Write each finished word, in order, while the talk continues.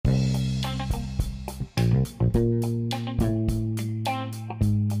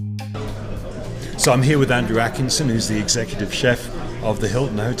So I'm here with Andrew Atkinson, who's the executive chef of the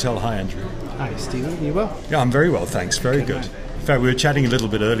Hilton Hotel. Hi, Andrew. Hi, Stephen. You well? Yeah, I'm very well, thanks. Very good. In fact, we were chatting a little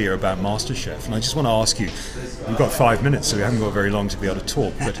bit earlier about MasterChef, and I just want to ask you, we've got 5 minutes, so we haven't got very long to be able to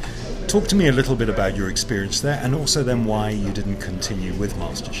talk, but talk to me a little bit about your experience there, and also then why you didn't continue with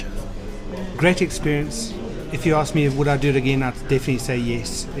MasterChef. Great experience. If you ask me would I do it again, I'd definitely say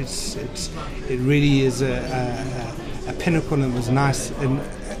yes. It really is a pinnacle, and it was nice, and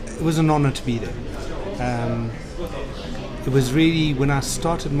it was an honour to be there. It was really, when I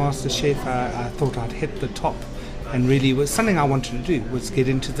started MasterChef, I thought I'd hit the top, and really it was something I wanted to do, was get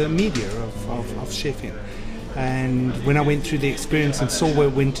into the media of chefing. And when I went through the experience and saw where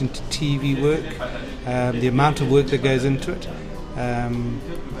it went into TV work, the amount of work that goes into it,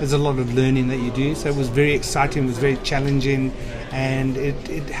 there's a lot of learning that you do, so it was very exciting, it was very challenging, and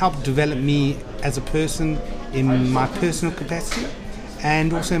it helped develop me as a person in my personal capacity,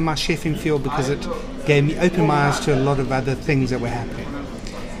 and also in my chefing field, because it opened my eyes to a lot of other things that were happening.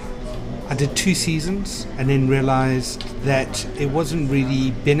 I did 2 seasons and then realized that it wasn't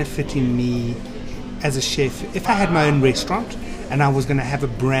really benefiting me as a chef. If I had my own restaurant and I was going to have a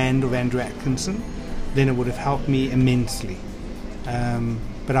brand of Andrew Atkinson, then it would have helped me immensely.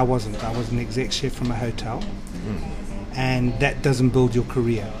 But I wasn't. I was an exec chef from a hotel, and that doesn't build your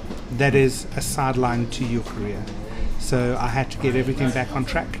career. That is a sideline to your career. So I had to get everything back on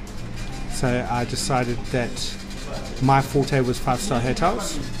track. So I decided that my forte was 5-star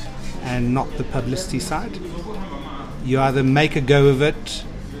hotels and not the publicity side. You either make a go of it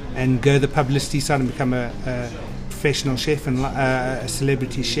and go the publicity side and become a professional chef and a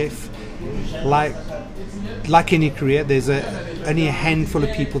celebrity chef. Like any career, there's only a handful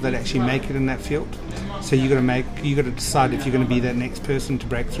of people that actually make it in that field. So you got to decide if you're going to be that next person to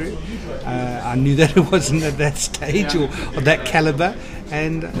break through. I knew that it wasn't at that stage or that caliber,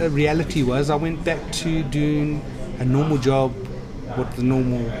 and the reality was I went back to doing a normal job, what the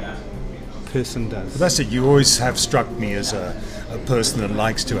normal person does. Well, that's it. You always have struck me as a person that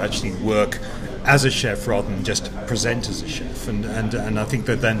likes to actually work as a chef rather than just present as a chef, and I think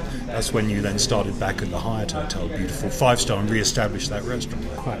that then that's when you then started back at the Hyatt Hotel, beautiful 5-star, and re-established that restaurant.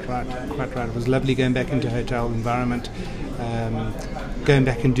 Quite right. It was lovely going back into a hotel environment, going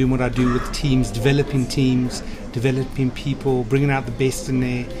back and doing what I do with teams, developing people, bringing out the best in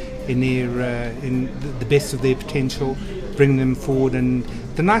the best of their potential, bringing them forward. And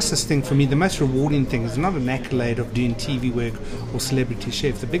the nicest thing for me, the most rewarding thing, is not an accolade of doing TV work or celebrity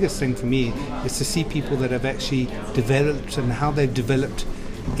chef. The biggest thing for me is to see people that have actually developed and how they've developed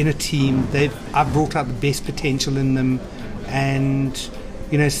in a team. I've brought out the best potential in them, and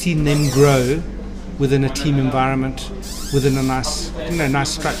seen them grow within a team environment, within a nice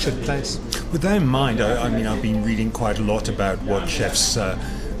structured place. With that in mind, I mean, I've been reading quite a lot about what chefs'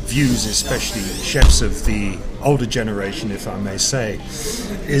 views, especially chefs of the older generation, if I may say,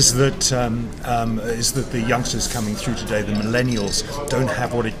 is that the youngsters coming through today, the millennials, don't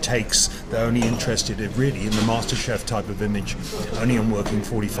have what it takes. They're only interested really in the MasterChef type of image, only on working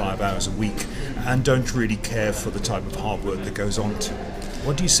 45 hours a week, and don't really care for the type of hard work that goes on to.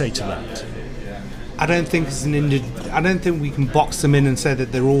 What do you say to that? I don't think we can box them in and say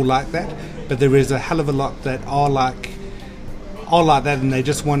that they're all like that, but there is a hell of a lot that are like that, and they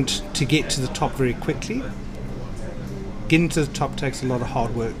just want to get to the top very quickly. Getting to the top takes a lot of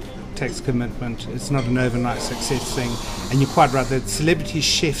hard work, takes commitment. It's not an overnight success thing. And you're quite right, that celebrity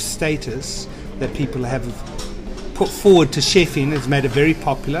chef status that people have put forward to chefing has made it very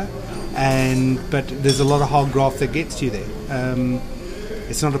popular, but there's a lot of hard graft that gets you there.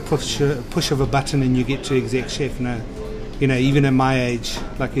 It's not a push of a button and you get to exec chef. No, even at my age,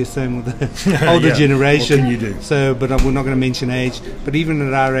 like you're saying with the older generation. What can you do? So, but we're not going to mention age. But even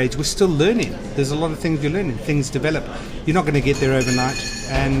at our age, we're still learning. There's a lot of things you're learning. Things develop. You're not going to get there overnight,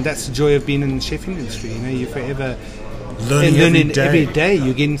 and that's the joy of being in the chefing industry. You're forever learning every day.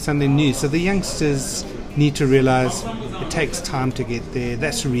 You're getting something new. So the youngsters need to realise it takes time to get there.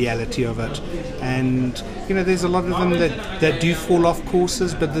 That's the reality of it. And there's a lot of them that do fall off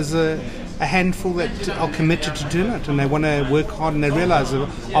courses, but there's a handful that are committed to doing it, and they want to work hard, and they realise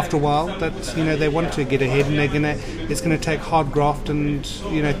after a while that they want to get ahead, and it's going to take hard graft and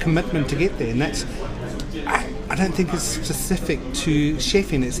commitment to get there. And that's, I don't think it's specific to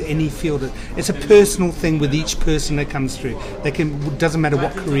chefing. It's any field. It's a personal thing with each person that comes through. Doesn't matter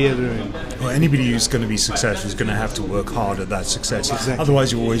what career they're in. Well, anybody who's going to be successful is going to have to work hard at that success. Exactly.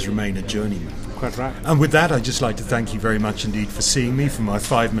 Otherwise, you always remain a journeyman. Quite right. And with that, I'd just like to thank you very much indeed for seeing me for my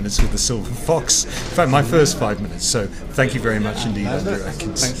 5 minutes with the Silver Fox. In fact, my first 5 minutes. So thank you very much indeed, Andrew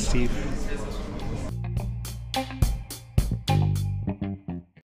Atkinson. Thanks, Steve. you.